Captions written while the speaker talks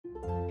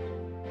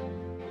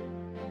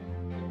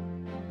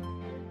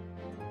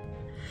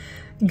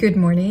Good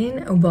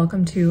morning,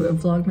 welcome to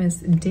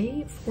Vlogmas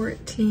day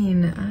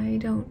 14. I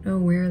don't know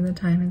where the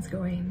time is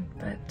going,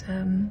 but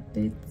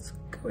it's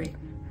going.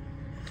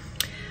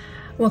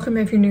 Welcome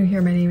if you're new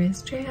here, my name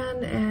is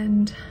Jan,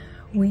 and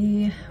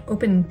we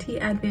open tea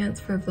advance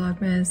for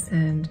Vlogmas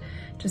and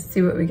just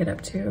see what we get up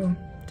to.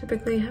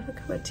 Typically have a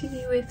cup of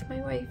tea with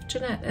my wife,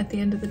 Jeanette, at the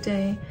end of the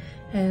day,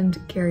 and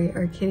Gary,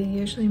 our kitty,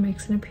 usually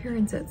makes an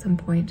appearance at some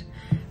point.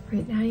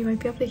 Right now you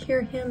might be able to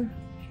hear him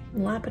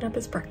lapping up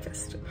his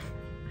breakfast.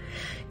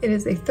 It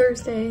is a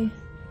Thursday,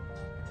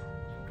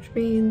 which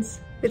means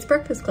it's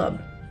breakfast club.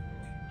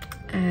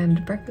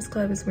 And breakfast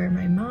club is where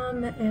my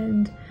mom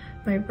and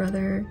my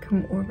brother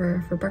come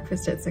over for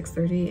breakfast at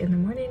 6:30 in the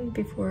morning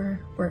before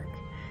work.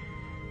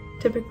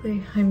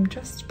 Typically I'm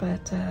dressed,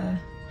 but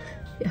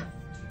yeah.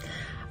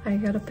 I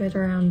got up at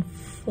around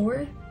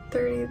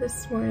 4:30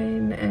 this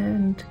morning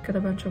and got a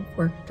bunch of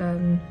work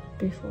done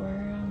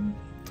before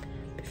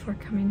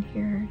coming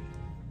here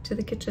to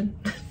the kitchen.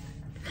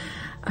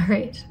 All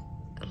right.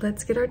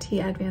 Let's get our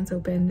tea advance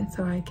open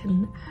so I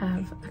can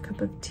have a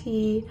cup of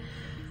tea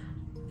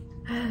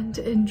and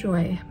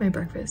enjoy my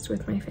breakfast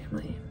with my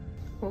family.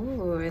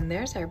 Ooh, and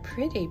there's our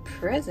pretty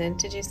present.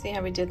 Did you see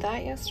how we did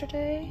that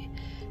yesterday?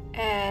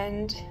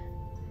 And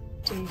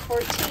day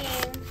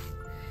 14,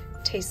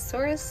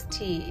 Thesaurus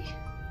tea.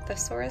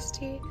 Thesaurus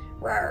tea?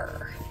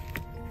 Rawr.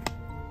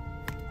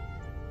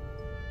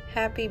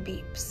 Happy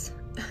beeps.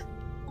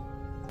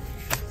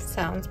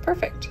 Sounds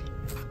perfect.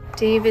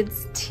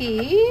 David's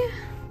tea.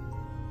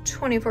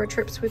 24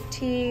 trips with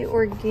tea,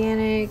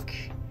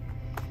 organic,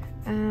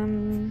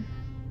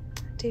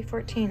 day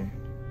 14.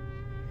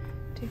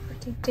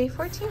 Day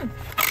 14.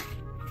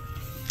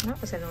 That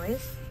was a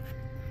noise.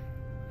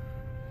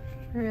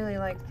 I really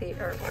like the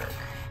artwork.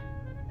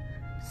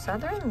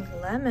 Southern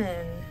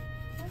lemon,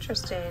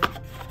 interesting.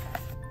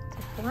 It's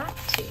a black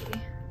tea.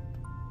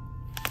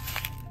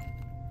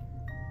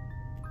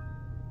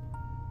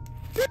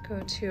 Go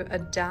to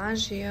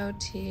Adagio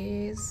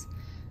Teas.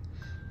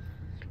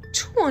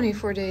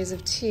 24 days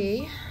of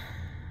tea.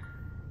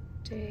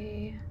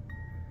 Day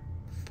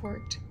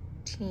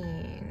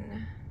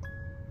 14.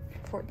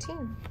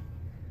 14.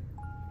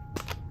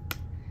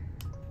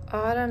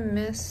 Autumn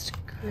Mist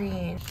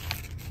Green.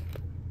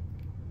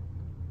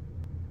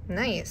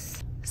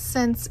 Nice.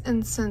 Sense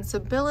and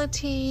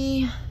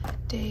Sensibility.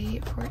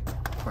 Day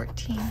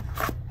 14.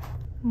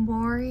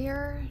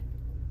 Warrior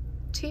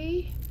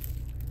tea.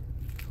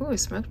 Ooh,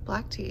 smoked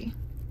black tea.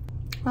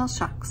 Well,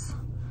 shucks.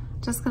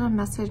 Just got a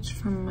message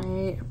from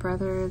my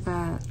brother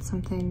that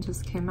something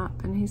just came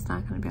up and he's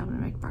not going to be able to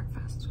make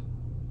breakfast.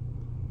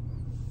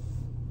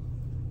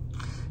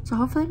 So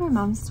hopefully my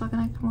mom's still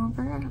going to come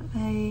over.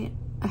 I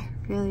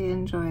really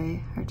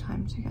enjoy our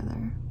time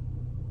together.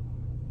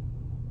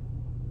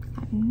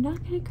 I'm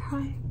not going to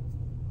cry.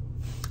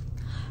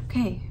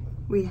 Okay,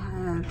 we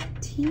have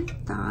tea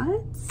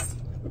thoughts.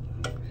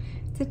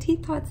 It's a tea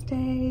thoughts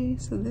day,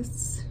 so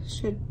this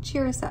should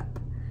cheer us up.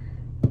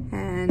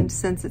 And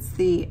since it's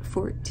the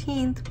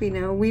 14th, we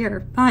know we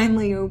are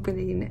finally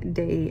opening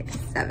day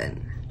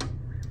 7.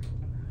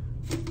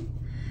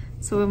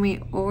 So when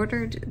we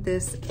ordered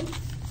this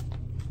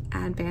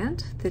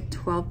advent, the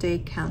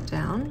 12-day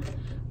countdown,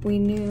 we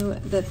knew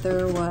that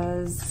there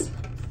was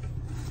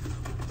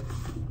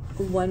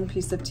one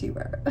piece of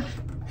teaware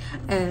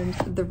and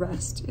the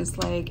rest is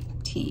like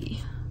tea.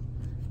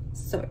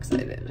 So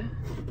excited.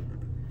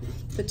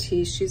 The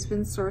tea she's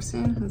been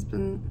sourcing has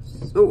been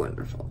so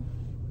wonderful.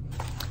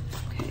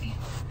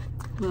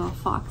 Little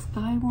fox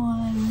guy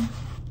one,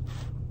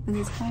 and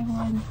this guy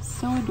one,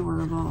 so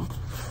adorable.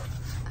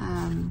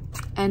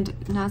 And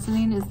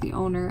Nazanin is the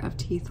owner of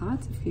Tea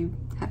Thoughts, if you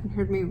haven't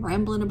heard me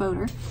rambling about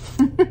her.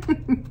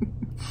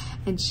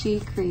 And she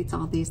creates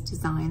all these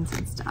designs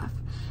and stuff.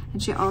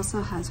 And she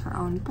also has her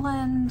own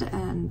blend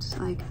and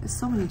like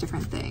so many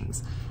different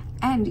things.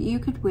 And you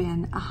could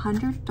win a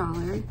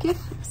 $100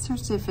 gift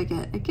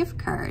certificate, a gift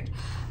card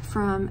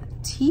from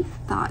Tea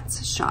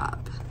Thoughts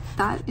shop.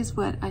 That is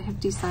what I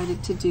have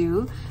decided to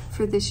do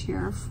for this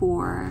year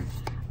for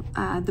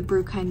the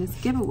Brew Kindness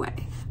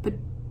giveaway. But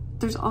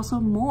there's also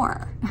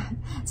more.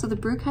 So the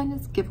Brew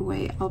Kindness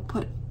giveaway, I'll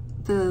put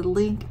the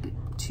link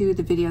to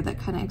the video that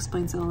kind of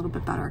explains it a little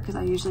bit better because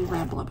I usually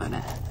ramble about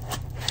it.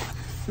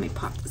 Let me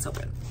pop this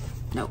open.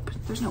 Nope,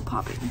 there's no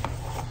popping.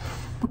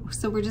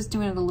 So we're just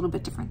doing it a little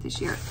bit different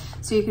this year.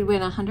 So you could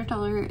win a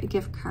 $100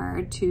 gift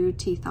card to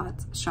Tea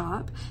Thoughts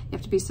shop. You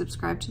have to be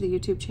subscribed to the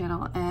YouTube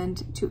channel,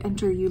 and to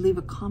enter you leave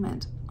a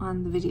comment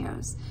on the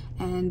videos.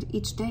 And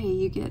each day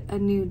you get a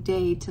new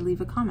day to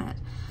leave a comment.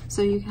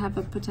 So you have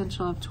a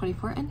potential of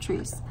 24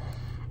 entries.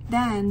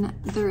 Then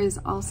there is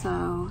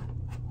also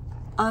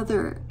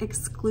other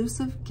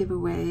exclusive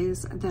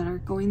giveaways that are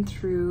going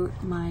through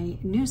my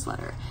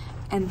newsletter.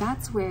 And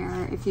that's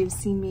where, if you've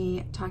seen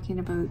me talking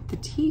about the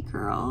Tea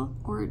Girl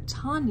or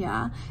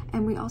Tanya,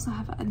 and we also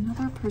have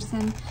another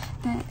person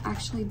that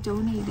actually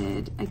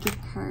donated a gift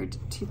card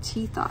to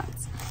Tea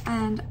Thoughts.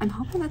 And I'm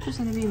hoping that there's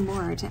gonna be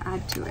more to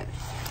add to it.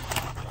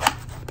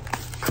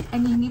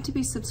 And you need to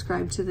be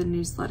subscribed to the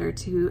newsletter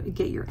to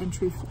get your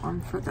entry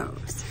form for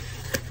those.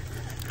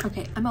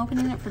 Okay, I'm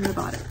opening it from the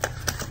bottom.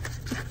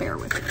 Just bear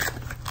with it.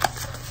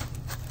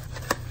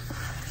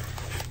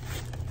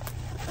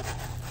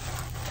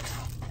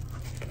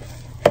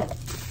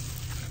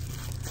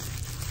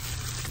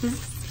 This is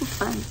so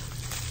fun.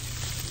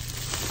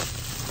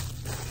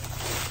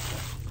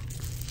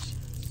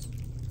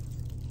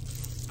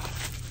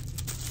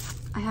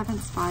 I haven't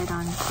spied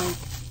on like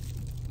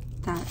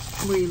that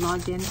where you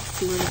log in to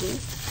see what it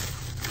is,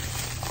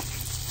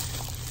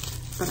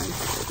 but I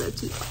sold it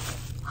to you.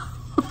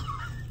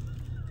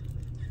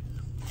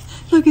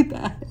 Look at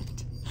that.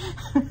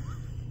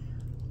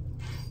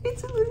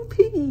 It's a little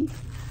piggy.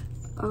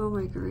 Oh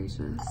my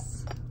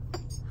gracious.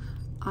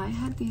 I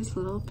had these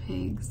little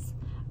pigs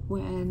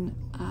when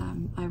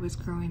I was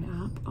growing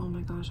up. Oh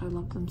my gosh, I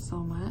love them so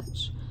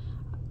much.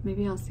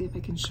 Maybe I'll see if I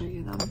can show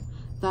you them.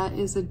 That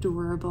is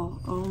adorable.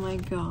 Oh my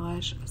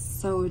gosh,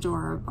 so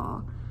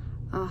adorable.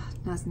 Oh,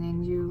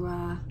 Nazanin,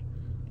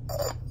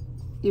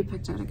 you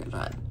picked out a good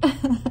one.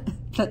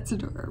 That's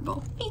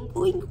adorable. Oink,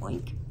 oink,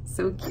 oink.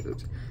 So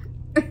cute.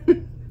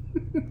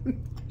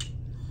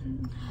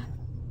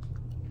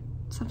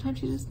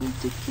 Sometimes you just need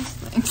to kiss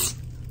things.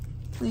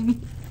 Leave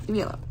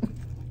me alone.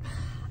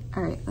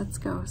 All right, let's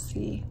go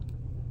see.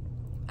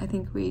 I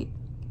think we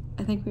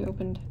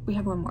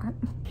have one more.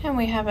 And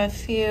we have a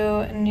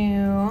few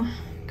new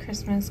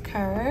Christmas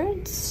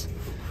cards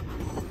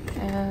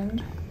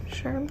and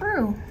sure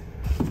Brew.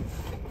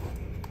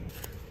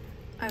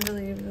 I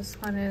believe this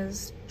one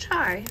is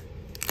chai.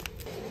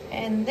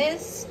 And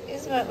this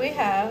is what we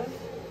have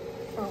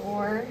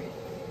for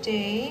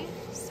day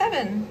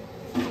 7.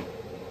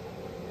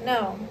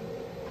 No,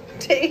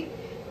 day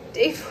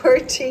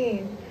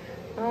 14.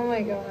 Oh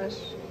my gosh.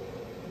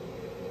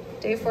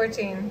 Day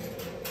 14.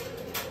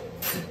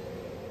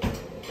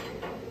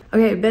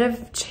 Okay, a bit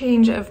of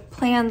change of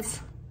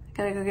plans. I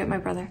gotta go get my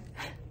brother.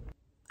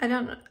 I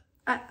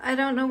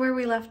don't know where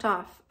we left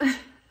off.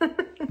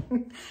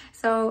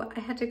 So I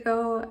had to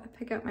go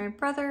pick up my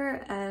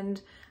brother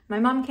and my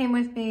mom came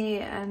with me,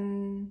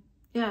 and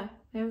yeah,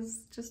 it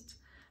was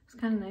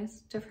kind of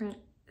nice, different.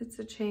 It's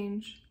a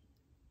change.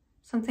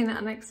 Something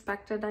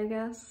unexpected, I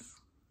guess.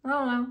 I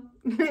don't know.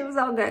 It was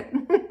all good.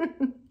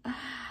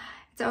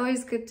 It's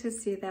always good to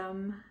see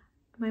them.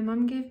 My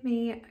mom gave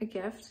me a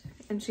gift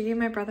and she gave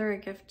my brother a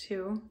gift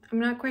too. I'm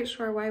not quite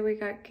sure why we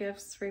got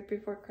gifts right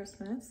before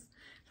Christmas.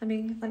 Let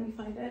me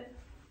find it.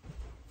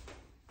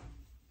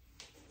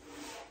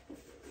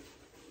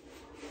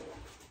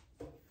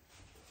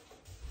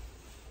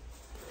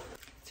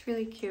 It's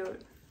really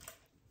cute.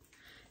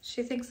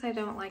 She thinks I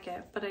don't like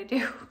it, but I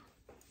do.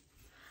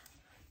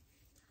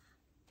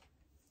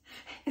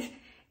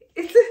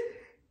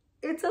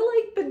 It's a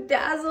like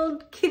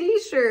bedazzled kitty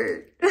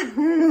shirt.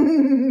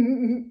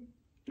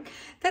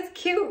 That's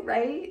cute,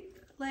 right?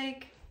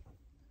 Like,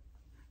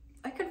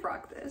 I could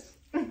rock this.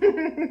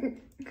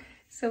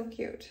 So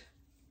cute.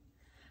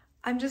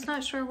 I'm just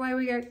not sure why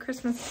we got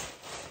Christmas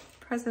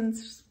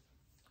presents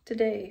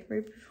today,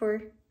 right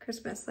before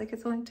Christmas. Like,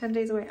 it's only 10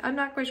 days away. I'm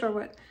not quite sure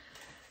what.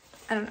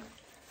 I don't know.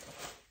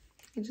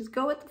 You just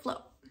go with the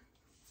flow.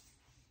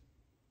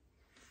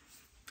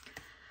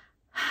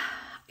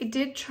 I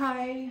did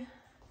try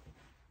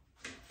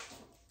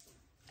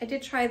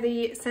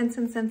the Sense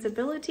and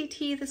Sensibility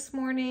tea this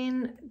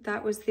morning.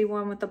 That was the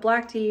one with the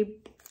black tea,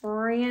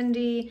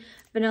 brandy,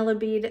 vanilla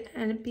bean,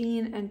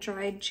 and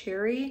dried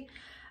cherry.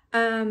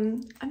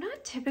 I'm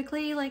not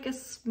typically like a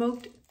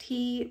smoked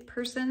tea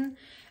person,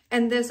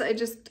 and this I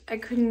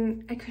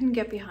couldn't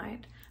get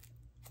behind.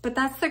 But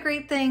that's the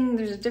great thing.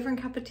 There's a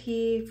different cup of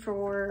tea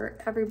for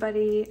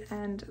everybody,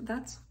 and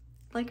that's,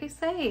 like I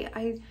say,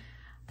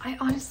 I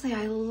honestly,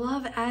 I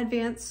love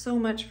Advance so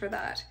much for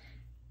that,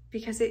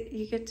 because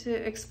you get to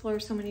explore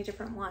so many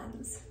different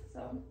ones.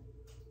 So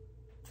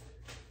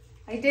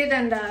I did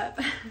end up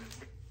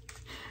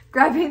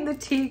grabbing the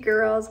Tea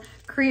Girls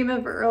Cream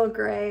of Earl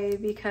Grey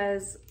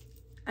because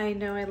I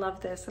know I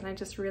love this and I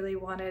just really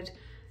wanted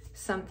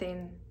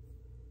something,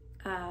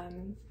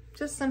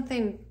 just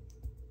something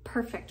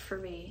perfect for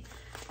me.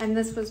 And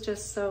this was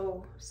just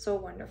so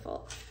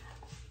wonderful.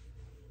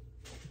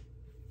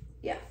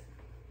 Yeah.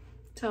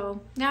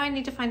 So now I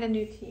need to find a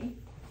new tea.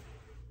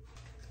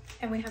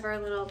 And we have our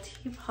little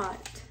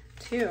teapot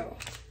too.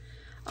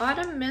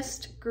 Autumn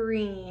Mist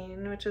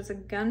Green, which is a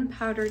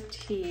gunpowder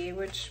tea,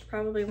 which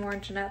probably more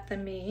Jeanette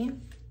than me.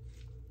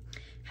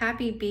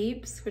 Happy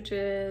Beeps, which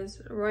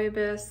is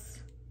rooibos,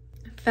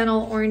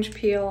 fennel, orange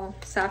peel,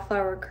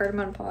 safflower,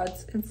 cardamom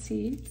pods, and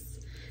seeds.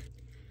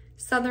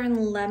 Southern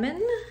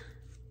Lemon.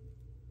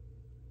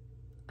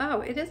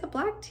 Oh, it is a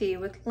black tea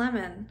with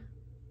lemon.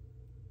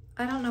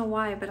 I don't know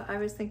why, but I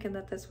was thinking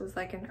that this was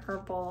like an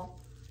herbal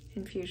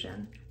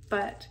infusion,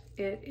 but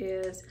it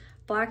is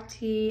black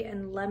tea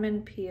and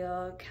lemon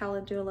peel,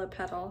 calendula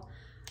petal.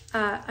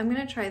 I'm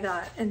gonna try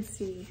that and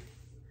see.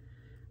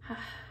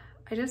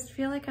 I just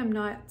feel like I'm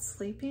not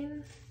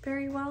sleeping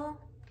very well.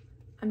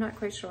 I'm not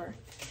quite sure.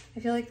 I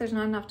feel like there's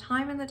not enough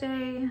time in the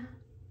day.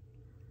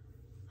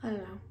 I don't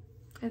know.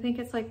 I think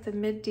it's like the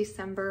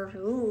mid-December.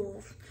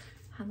 Ooh,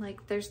 I'm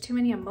like, there's too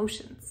many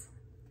emotions.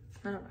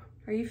 I don't know.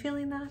 Are you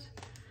feeling that?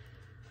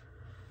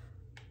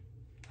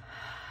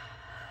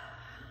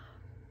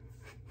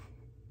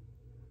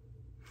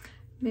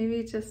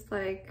 Maybe just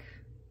like,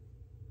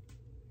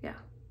 yeah,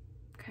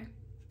 okay.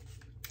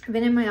 I've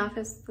been in my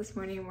office this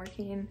morning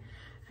working,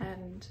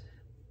 and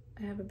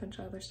I have a bunch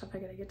of other stuff I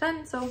gotta get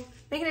done. So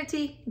making a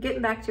tea,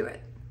 getting back to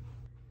it.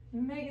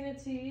 Making a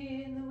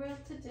tea in the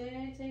world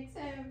today takes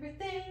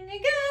everything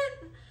you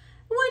got.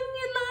 Wouldn't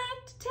you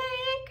like to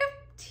take a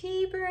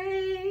tea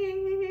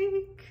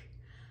break?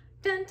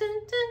 Dun, dun,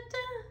 dun,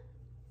 dun.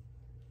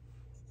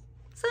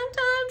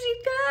 Sometimes you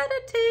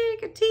gotta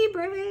take a tea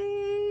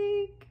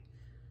break.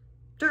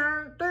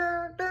 Dun,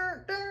 dun,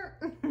 dun,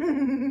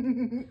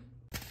 dun.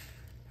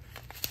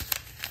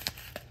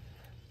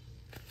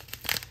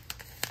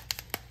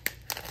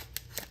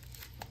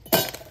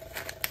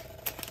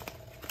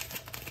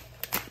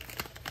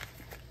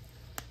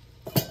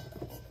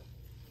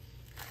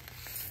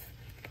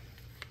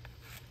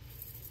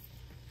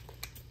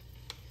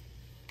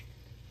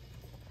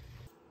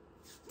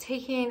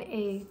 Taking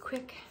a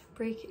quick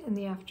break in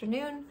the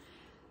afternoon.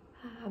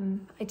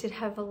 I did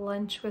have a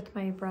lunch with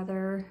my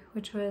brother,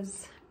 which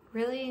was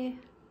really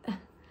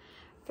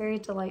very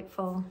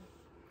delightful.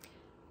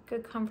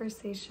 Good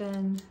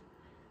conversation,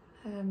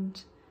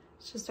 and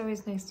it's just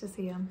always nice to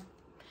see him.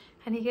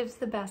 And he gives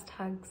the best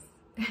hugs.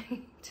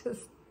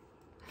 Just,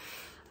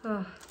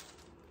 oh.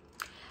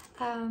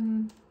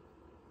 So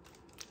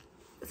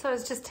I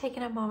was just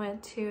taking a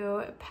moment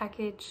to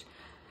package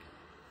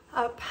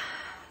up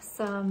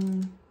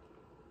some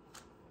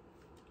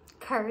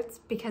cards,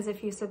 because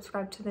if you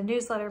subscribe to the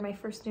newsletter, my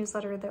first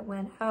newsletter that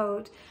went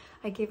out,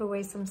 I gave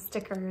away some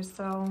stickers.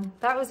 So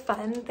that was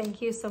fun.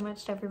 Thank you so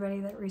much to everybody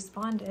that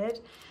responded.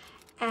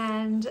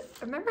 And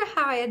remember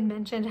how I had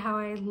mentioned how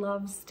I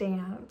love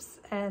stamps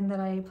and that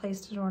I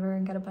placed an order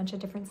and got a bunch of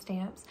different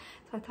stamps.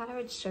 So I thought I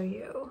would show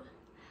you.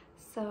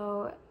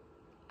 So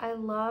I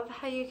love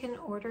how you can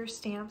order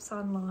stamps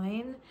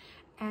online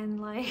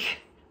and like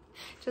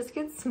just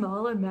get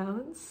small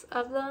amounts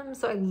of them.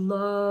 So I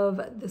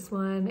love this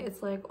one.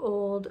 It's like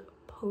old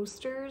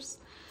posters,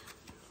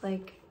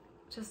 like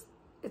just,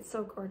 it's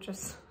so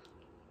gorgeous.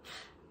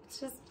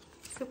 It's just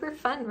super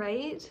fun,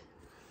 right?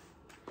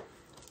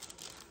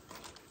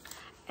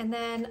 And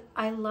then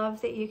I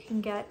love that you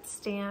can get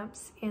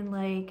stamps in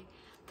like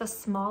the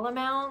small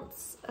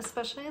amounts,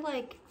 especially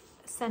like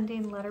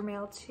sending letter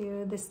mail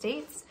to the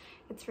States.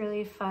 It's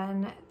really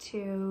fun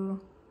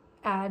to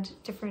add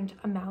different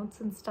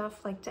amounts and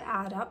stuff, like to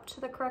add up to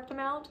the correct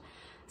amount.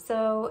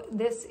 So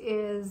this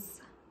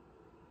is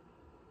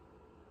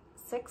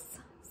 6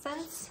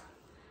 cents.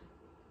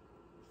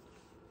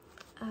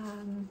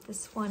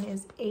 This one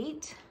is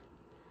 8.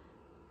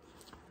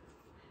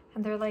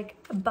 And they're like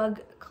a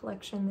bug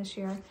collection this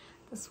year.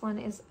 This one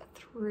is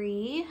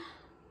 3.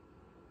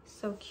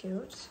 So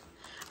cute.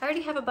 I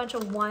already have a bunch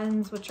of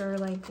ones which are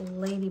like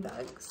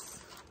ladybugs.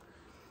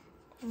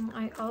 And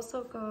I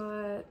also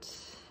got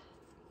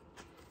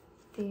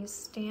these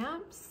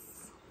stamps.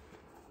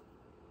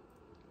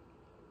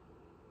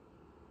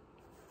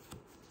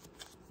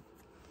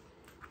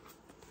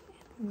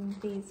 And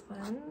these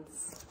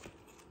ones.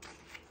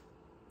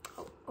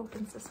 Oh,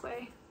 opens this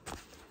way.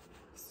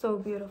 So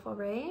beautiful,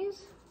 right?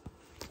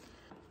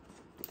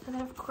 And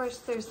then of course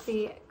there's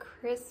the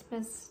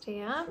Christmas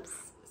stamps.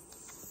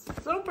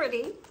 So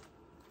pretty.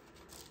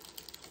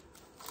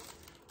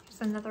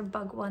 Here's another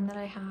bug one that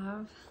I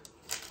have.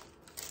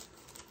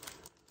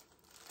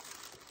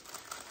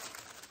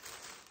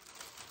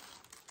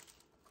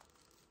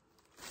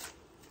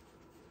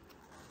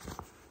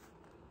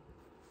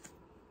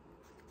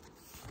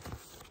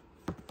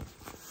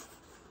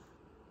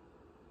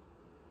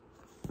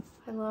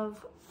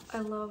 I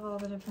love all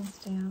the different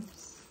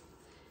stamps.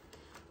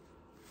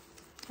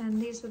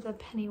 And these are the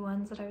penny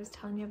ones that I was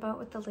telling you about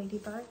with the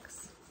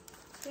ladybugs.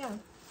 Yeah.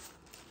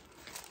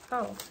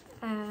 Oh,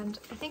 and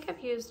I think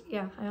I've used,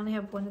 yeah, I only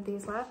have one of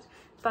these left,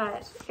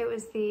 but it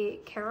was the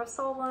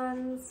carousel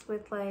ones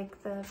with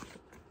like the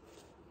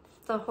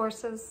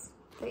horses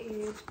that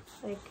you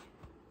like,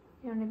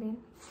 you know what I mean?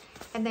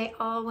 And they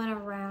all went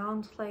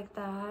around like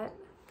that.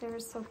 They were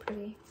so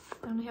pretty.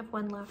 I only have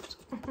one left,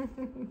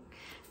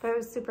 but it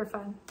was super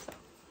fun. So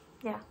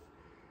yeah,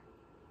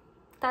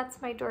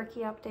 that's my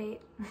dorky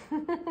update.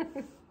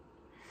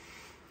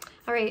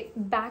 All right,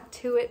 back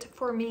to it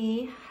for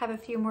me. Have a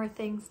few more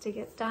things to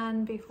get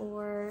done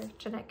before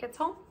Jeanette gets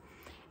home.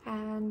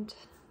 And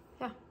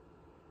yeah,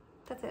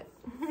 that's it.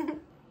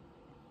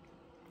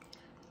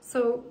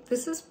 So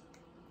this is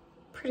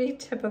pretty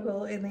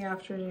typical in the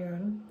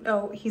afternoon.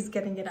 Oh, he's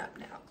getting it up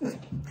now.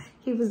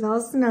 He was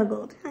all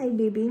snuggled. Hi,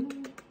 baby.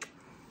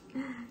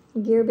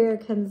 Gear Bear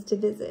comes to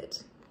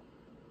visit.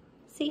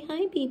 Say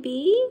hi,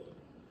 baby.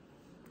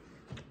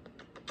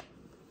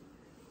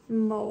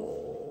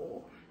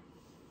 Mo.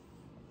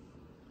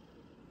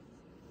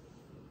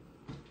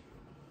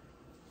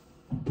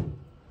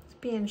 He's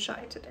being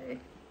shy today.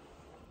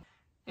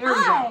 There we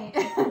go.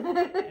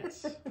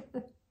 Yes.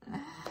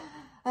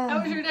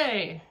 How was your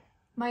day?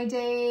 My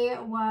day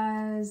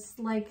was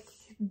like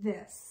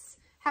this.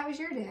 How was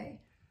your day?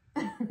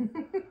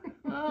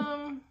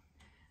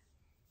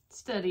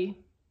 Steady.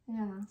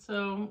 Yeah.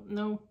 So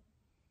no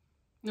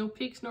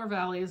peaks nor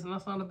valleys, and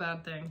that's not a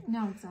bad thing.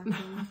 No, exactly.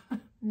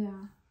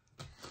 Yeah.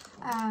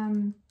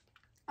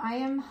 I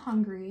am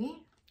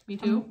hungry. Me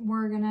too.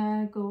 We're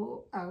gonna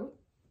go out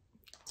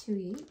to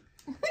eat.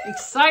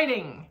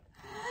 Exciting.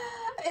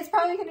 It's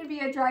probably gonna be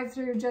a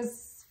drive-through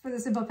just for the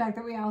simple fact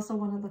that we also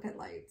want to look at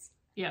lights.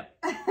 Yep.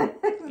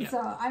 So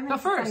I'm But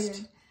excited.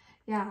 first,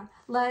 yeah,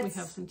 we have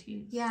some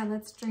teas. Yeah,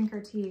 let's drink our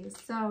teas.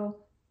 So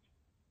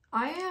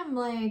I am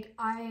like,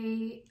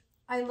 I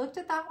looked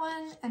at that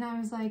one and I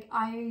was like,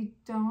 I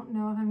don't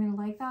know if I'm gonna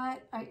like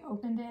that. I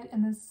opened it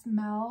and the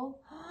smell,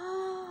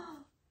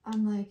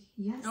 I'm like,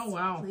 yes, oh,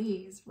 wow.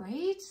 please,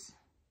 right?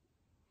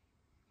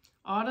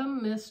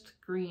 Autumn Mist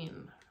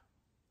Green.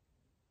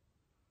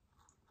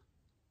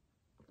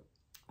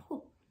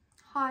 Oh,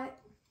 hot.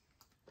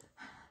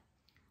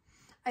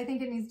 I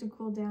think it needs to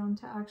cool down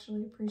to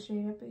actually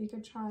appreciate it, but you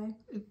could try.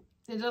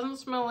 It doesn't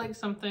smell like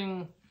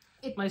something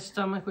my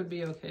stomach would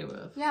be okay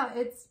with. Yeah,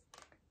 it's,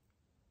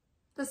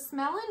 the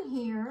smell in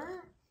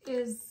here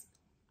is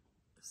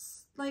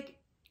like,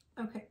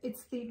 okay,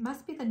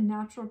 must be the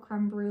natural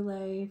creme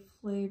brulee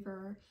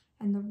flavor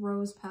and the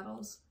rose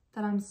petals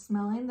that I'm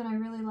smelling that I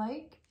really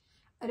like.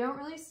 I don't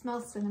really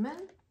smell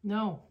cinnamon.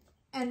 No.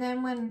 And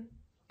then when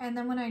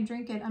I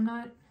drink it, I'm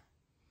not.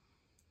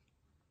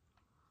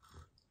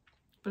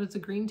 But it's a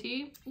green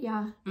tea?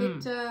 Yeah. I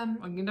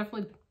can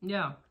definitely,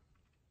 yeah.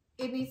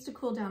 It needs to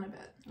cool down a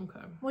bit.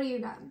 Okay. What do you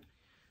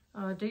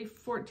got? Day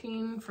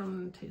 14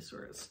 from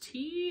Tastesaurus.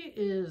 Tea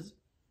is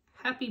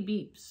Happy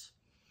Beeps.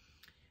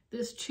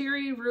 This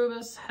cheery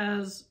rooibos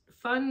has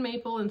fun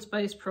maple and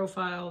spice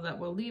profile that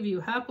will leave you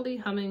happily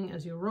humming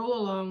as you roll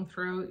along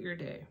throughout your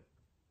day.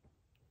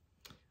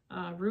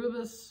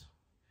 Rooibos,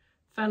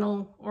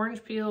 fennel,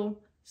 orange peel,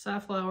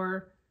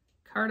 safflower,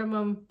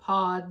 cardamom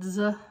pods,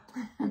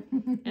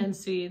 and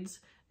seeds,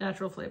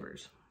 natural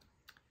flavors.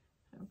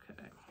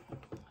 Okay,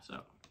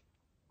 so.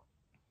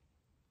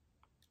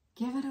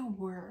 Give it a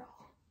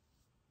whirl.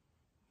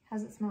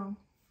 How's it smell?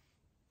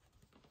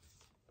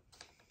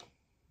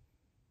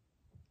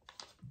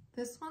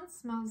 This one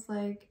smells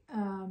like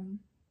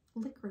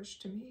licorice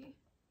to me.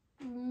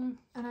 And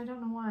I don't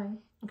know why.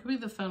 It could be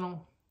the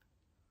fennel.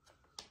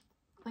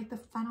 Like the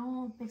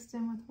fennel mixed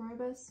in with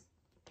rooibos.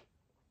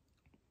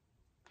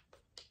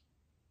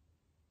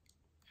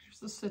 Here's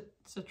the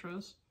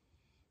citrus.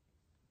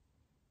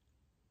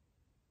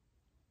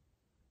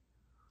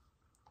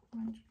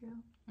 Orange peel.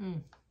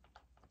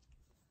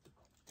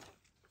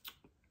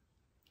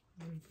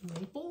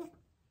 Maple?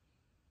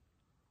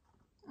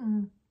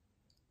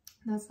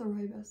 That's the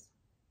rooibos.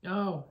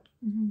 Oh.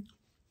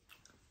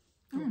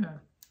 Okay.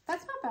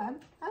 That's not bad.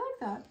 I like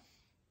that.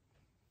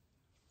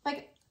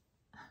 Like,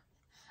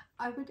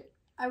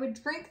 I would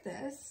drink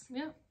this.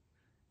 Yeah.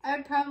 I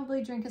would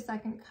probably drink a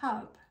second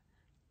cup,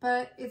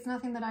 but it's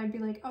nothing that I'd be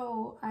like,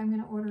 oh, I'm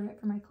gonna order it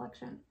for my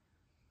collection.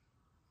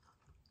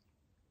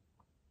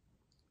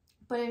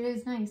 But it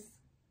is nice.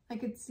 I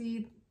could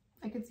see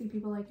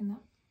people liking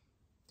that.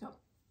 So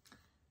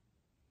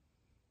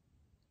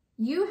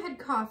you had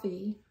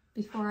coffee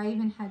before I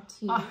even had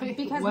tea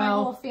because my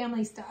whole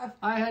family stuff.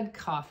 I had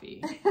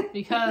coffee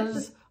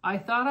because I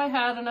thought I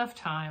had enough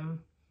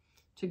time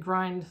to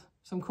grind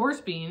some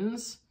coarse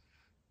beans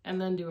and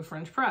then do a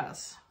French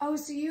press. Oh,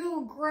 so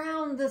you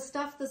ground the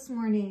stuff this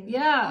morning.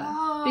 Yeah,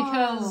 oh.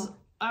 Because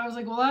I was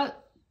like, well,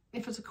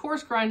 if it's a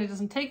coarse grind, it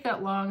doesn't take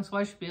that long, so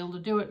I should be able to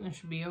do it and it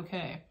should be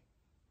okay.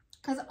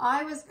 Because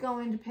I was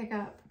going to pick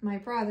up my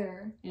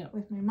brother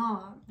with my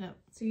mom. Yep.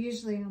 So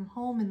usually I'm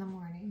home in the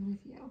morning with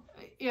you.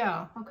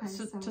 Yeah. Okay.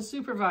 So to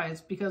supervise,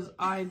 because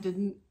I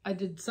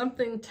did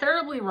something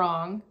terribly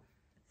wrong,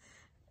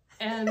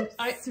 and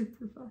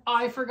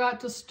I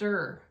forgot to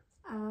stir.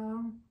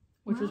 Oh.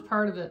 Which was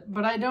part of it.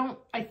 But I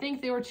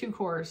think they were too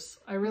coarse.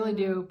 I really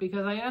do,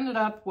 because I ended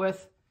up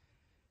with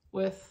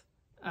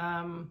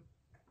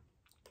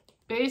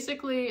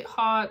basically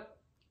hot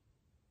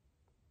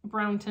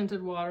brown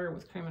tinted water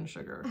with cream and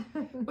sugar,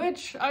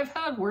 which I've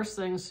had worse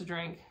things to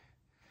drink,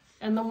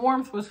 and the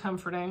warmth was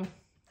comforting.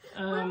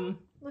 Well,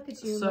 look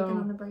at you looking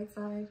on the bright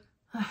side.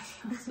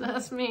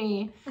 That's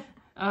me.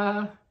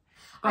 I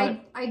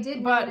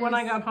did. But when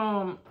I got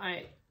home,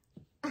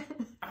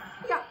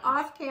 yeah,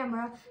 off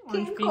camera,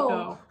 King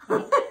Cole.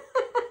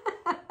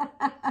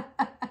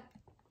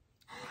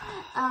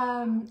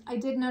 I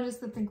did notice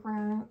that the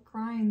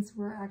grinds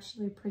were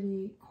actually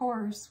pretty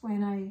coarse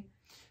when I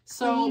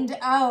cleaned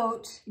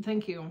out.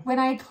 Thank you. When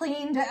I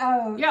cleaned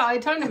out. Yeah, I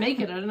had time to make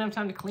it. I didn't have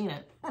time to clean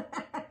it.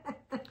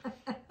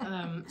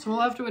 So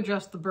we'll have to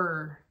adjust the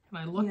burr. And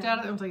I looked at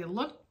it, I was like, it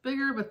looked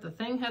bigger, but the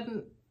thing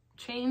hadn't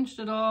changed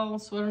at all.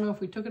 So I don't know if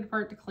we took it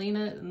apart to clean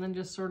it and then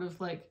just sort of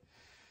like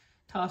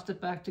tossed it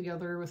back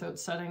together without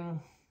setting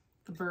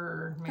the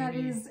burr, maybe. That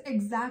is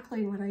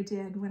exactly what I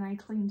did when I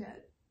cleaned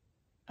it.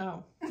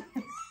 Oh. Oh,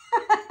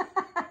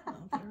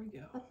 there we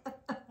go.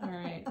 All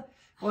right.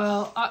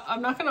 Well,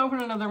 I'm not going to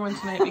open another one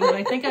tonight because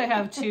I think I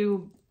have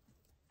two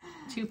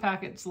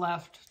packets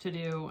left to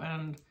do,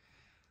 and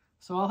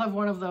so I'll have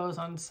one of those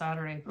on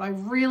Saturday. But I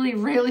really,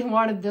 really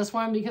wanted this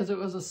one because it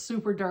was a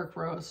super dark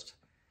roast.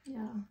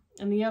 Yeah.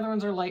 And the other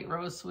ones are light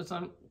roasts, which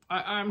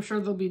I'm sure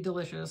they'll be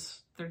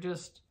delicious. They're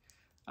just,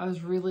 I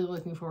was really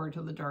looking forward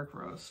to the dark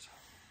roast.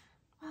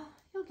 Well,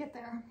 you'll get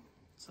there.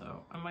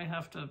 So I might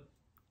have to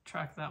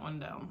track that one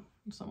down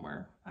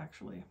somewhere,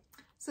 actually.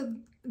 So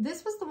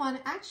this was the one,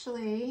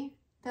 actually,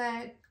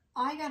 that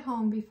I got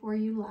home before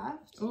you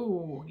left.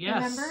 Oh,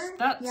 yes. Remember?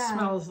 That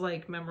smells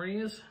like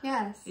memories.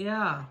 Yes.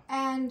 Yeah.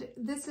 And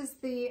this is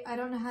the, I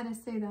don't know how to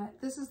say that.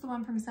 This is the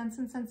one from Sense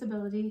and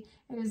Sensibility.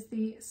 It is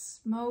the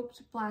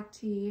smoked black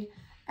tea.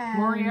 And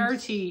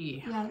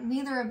Moriarty. yeah,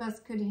 neither of us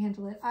could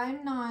handle it.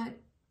 I'm not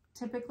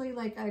typically,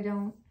 like, I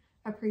don't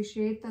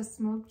appreciate the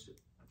smoked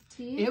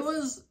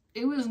teas.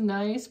 It was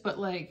nice, but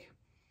like...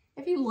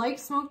 If you like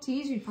smoked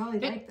teas, you'd probably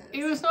like this.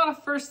 It was not a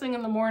first thing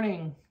in the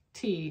morning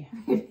tea.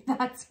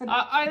 That's what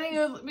I think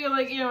it would be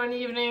like, you know, an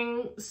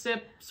evening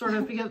sip sort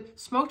of, because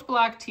smoked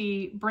black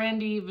tea,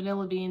 brandy,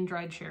 vanilla bean,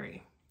 dried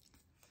cherry.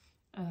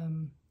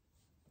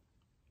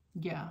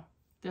 Yeah,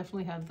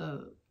 definitely had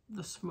the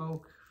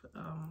smoke.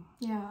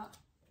 Yeah.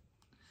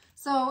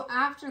 So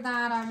after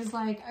that, I was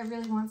like, I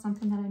really want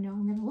something that I know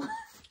I'm going to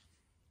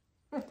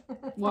love.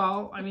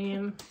 Well, I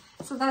mean...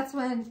 So that's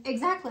when,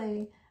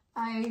 exactly,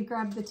 I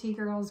grabbed the Tea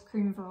Girls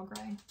Cream of Earl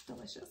Grey.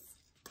 Delicious.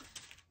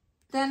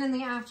 Then in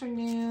the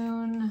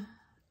afternoon,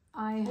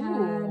 I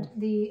had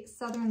the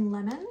Southern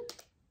Lemon.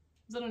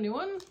 Is that a new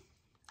one?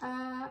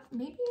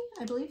 Maybe.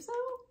 I believe so.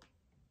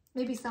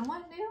 Maybe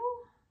somewhat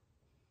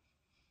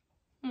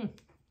new.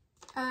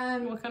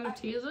 What kind of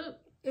tea is it?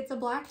 It's a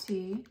black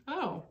tea.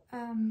 Oh.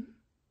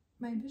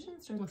 My vision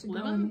starts With to go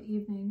lemon? in the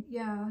evening.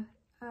 Yeah.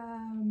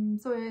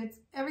 So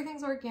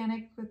everything's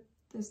organic with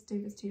this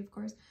Davis tea, of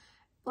course.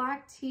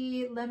 Black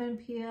tea, lemon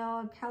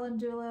peel,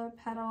 calendula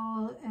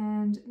petal,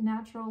 and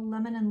natural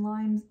lemon and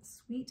lime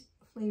sweet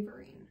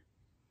flavoring.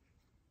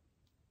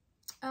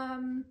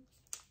 I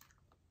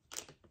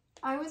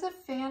was a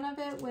fan of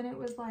it when it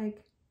was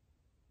like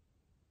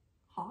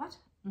hot,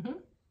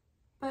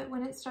 but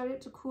when it started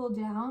to cool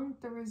down,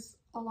 there was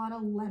a lot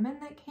of lemon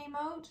that came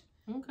out.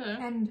 Okay.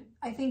 And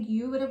I think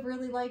you would have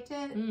really liked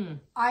it.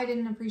 I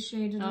didn't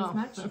appreciate it as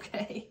much.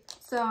 Okay.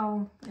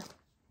 So, yeah.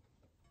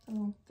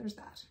 So, there's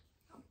that.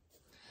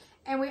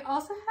 And we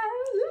also have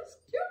this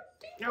cute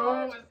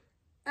teapot.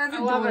 That's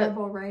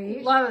adorable,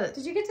 right? Love it.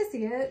 Did you get to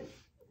see it?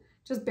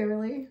 Just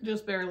barely?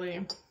 Just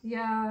barely.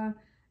 Yeah.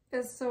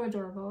 It's so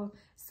adorable.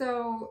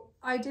 So,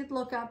 I did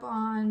look up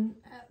on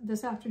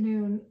this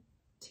afternoon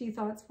Tea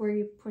Thoughts where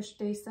you push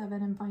day 7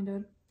 and find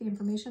out the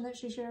information that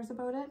she shares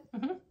about it.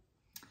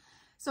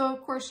 So,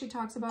 of course, she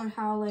talks about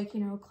how, like, you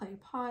know, clay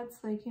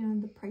pots, like, you know,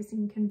 the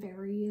pricing can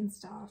vary and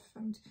stuff.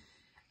 And,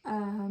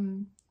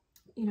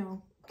 you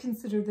know,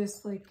 consider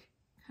this, like,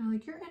 kind of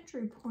like your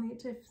entry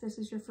point if this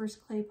is your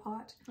first clay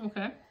pot.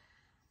 Okay.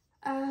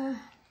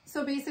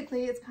 So,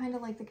 basically, it's kind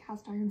of like the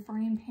cast iron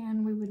frying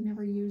pan. We would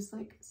never use,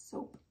 like,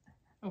 soap.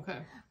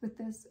 Okay. With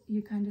this,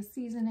 you kind of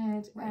season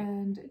it. Right.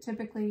 And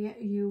typically,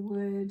 you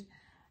would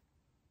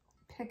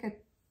pick a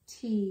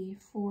tea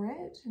for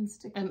it and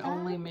stick and with that.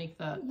 Only make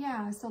that.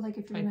 Yeah, so like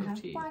if you're gonna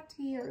have black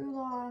tea or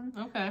oolong.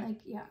 Okay.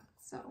 Like yeah,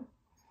 so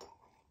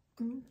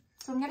I'm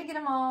gonna get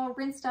them all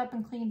rinsed up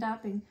and cleaned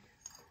up and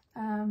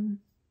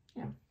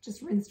you know,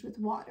 just rinsed with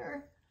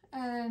water.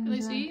 And can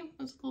they see?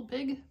 It's a little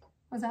big.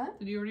 What's that?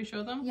 Did you already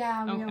show them?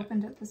 Yeah, we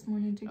opened it this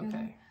morning together.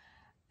 Okay.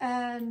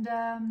 And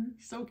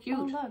so cute.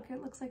 Oh look, it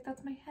looks like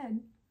that's my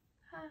head.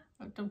 Huh.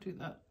 Oh, don't do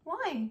that.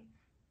 Why?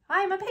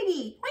 I'm a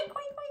piggy. Oink, oink,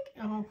 oink.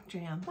 Oh,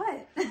 Jan.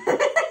 What?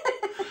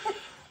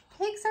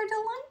 Pigs are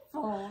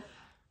delightful.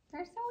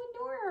 They're so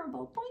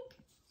adorable. Boink.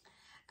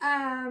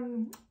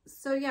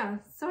 So yeah,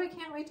 so I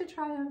can't wait to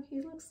try him.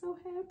 He looks so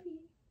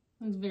happy.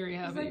 He's very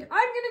happy. He's like,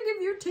 I'm gonna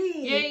give you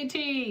tea. Yay,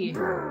 tea.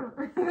 So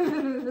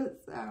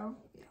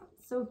yeah,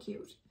 so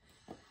cute.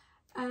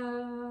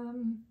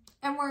 And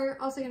we're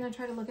also gonna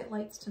try to look at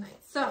lights tonight.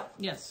 So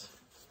yes.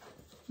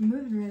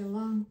 Moving right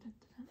along.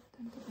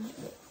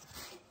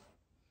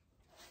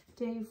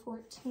 Day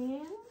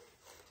 14.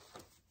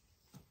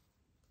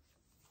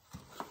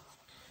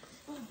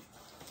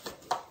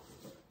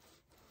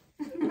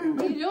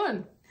 What are you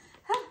doing?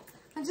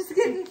 I'm just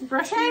getting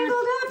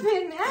tangled up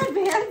in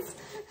advance.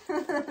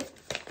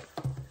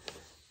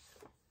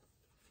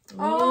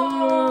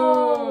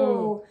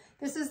 Oh,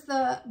 this is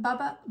the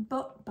Boba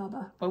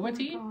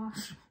tea?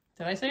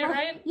 Did I say it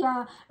right?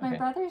 Yeah, my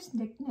brother's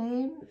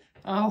nickname.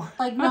 Oh.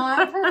 Like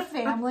not for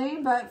family,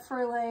 but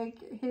for like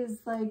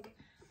his like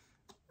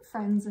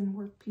friends and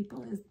work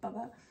people is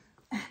Bubba.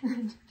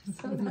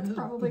 So that's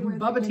probably where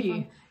Bubba tea.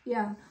 From.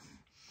 Yeah.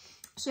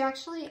 She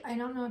actually, I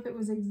don't know if it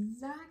was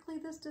exactly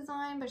this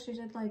design, but she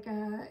did like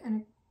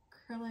an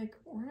acrylic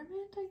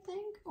ornament, I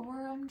think,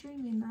 or I'm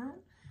dreaming that.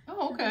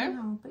 Oh, okay. I don't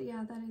know, but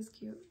yeah, that is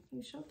cute.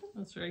 You showed them?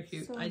 That's very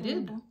cute. So I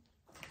did.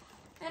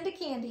 And a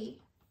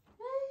candy.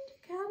 And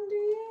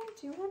candy.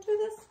 Do you want to do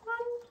this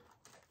one?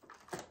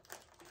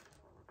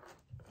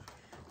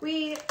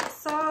 We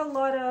saw a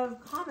lot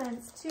of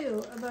comments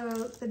too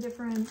about the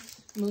different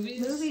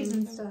movies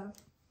and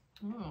stuff.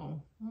 Oh,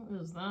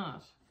 what is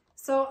that?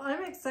 So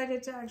I'm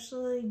excited to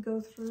actually go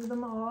through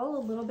them all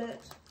a little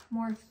bit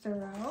more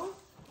thorough.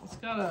 It's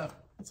got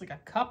it's like a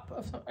cup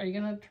of something. Are you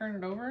gonna turn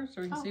it over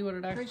so we can see what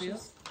it actually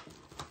is?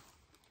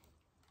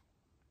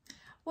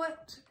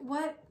 What?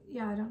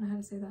 Yeah, I don't know how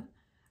to say that.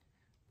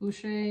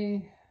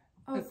 Boucher.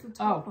 Oh, it's the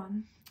top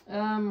one.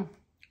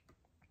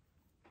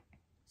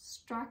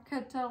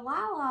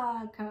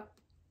 Stracciatella cup.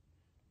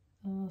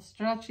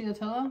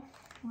 Stracciatella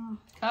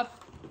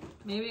cup,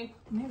 maybe.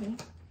 Maybe.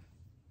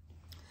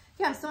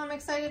 Yeah, so I'm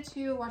excited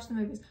to watch the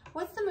movies.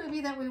 What's the movie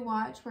that we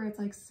watch where it's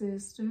like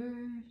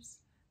sisters?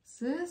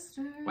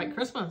 White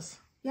Christmas.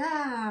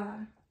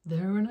 Yeah.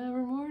 There were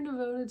never more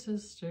devoted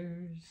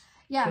sisters.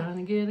 Yeah.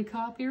 Gonna get a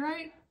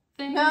copyright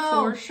thing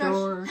for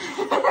sure.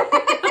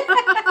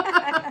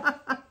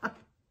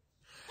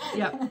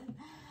 Yeah.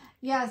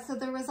 Yeah, so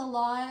there was a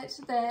lot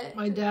that...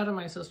 My dad and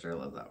my sister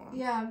love that one.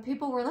 Yeah,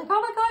 people were like,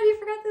 oh my God, you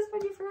forgot this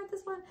one, you forgot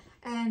this one.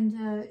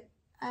 And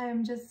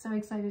I'm just so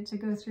excited to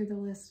go through the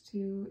list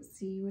to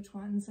see which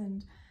ones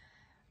and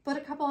put a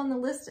couple on the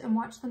list and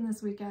watch them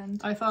this weekend.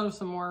 I thought of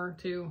some more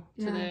too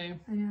today.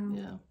 I know.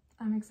 Yeah.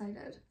 I'm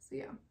excited. So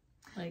yeah.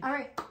 Like, all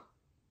right.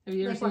 Have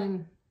you ever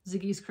seen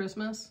Ziggy's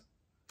Christmas?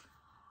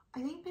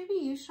 I think maybe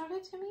you showed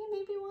it to me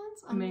maybe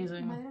once.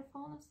 Amazing. I might have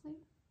fallen asleep.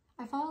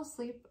 I fall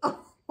asleep.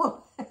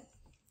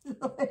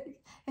 Like,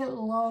 it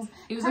lulls.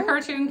 He was a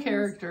cartoon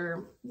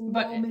character,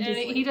 but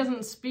he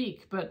doesn't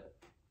speak, but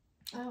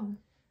I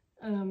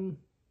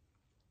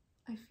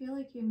feel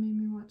like you made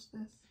me watch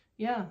this.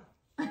 Yeah.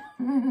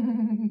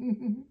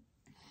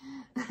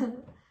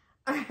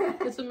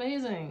 It's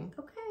amazing.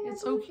 Okay.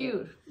 It's so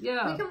cute.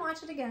 Yeah. We can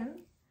watch it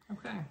again.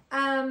 Okay.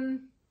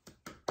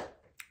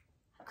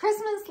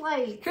 Christmas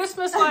lights.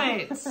 Christmas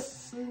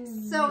lights.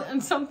 So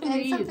and something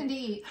to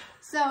eat.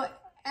 So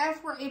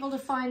if we're able to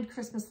find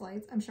Christmas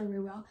lights, I'm sure we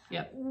will.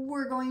 Yep.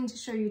 We're going to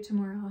show you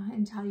tomorrow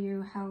and tell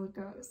you how it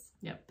goes.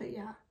 Yep. But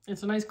yeah.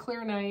 It's a nice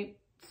clear night,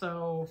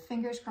 so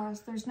fingers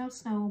crossed. There's no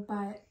snow,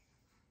 but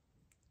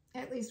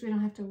at least we don't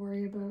have to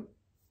worry about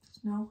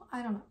snow.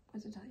 I don't know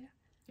what to tell you.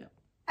 Yep.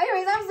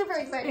 Anyways, I'm super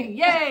excited.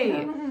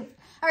 Yay!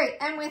 All right,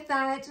 and with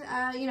that,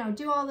 you know,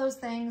 do all those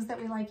things that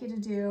we like you to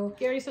do.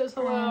 Gary says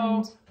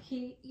hello.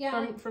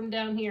 And from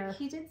down here.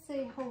 He did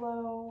say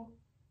hello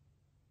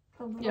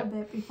a little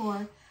bit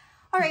before.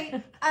 All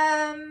right.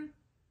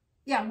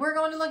 Yeah, we're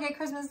going to look at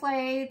Christmas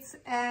lights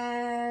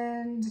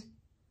and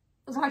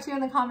we'll talk to you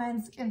in the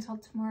comments. Until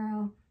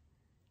tomorrow.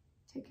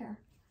 Take care.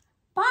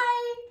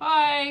 Bye.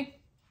 Bye.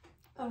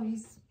 Oh,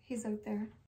 he's out there.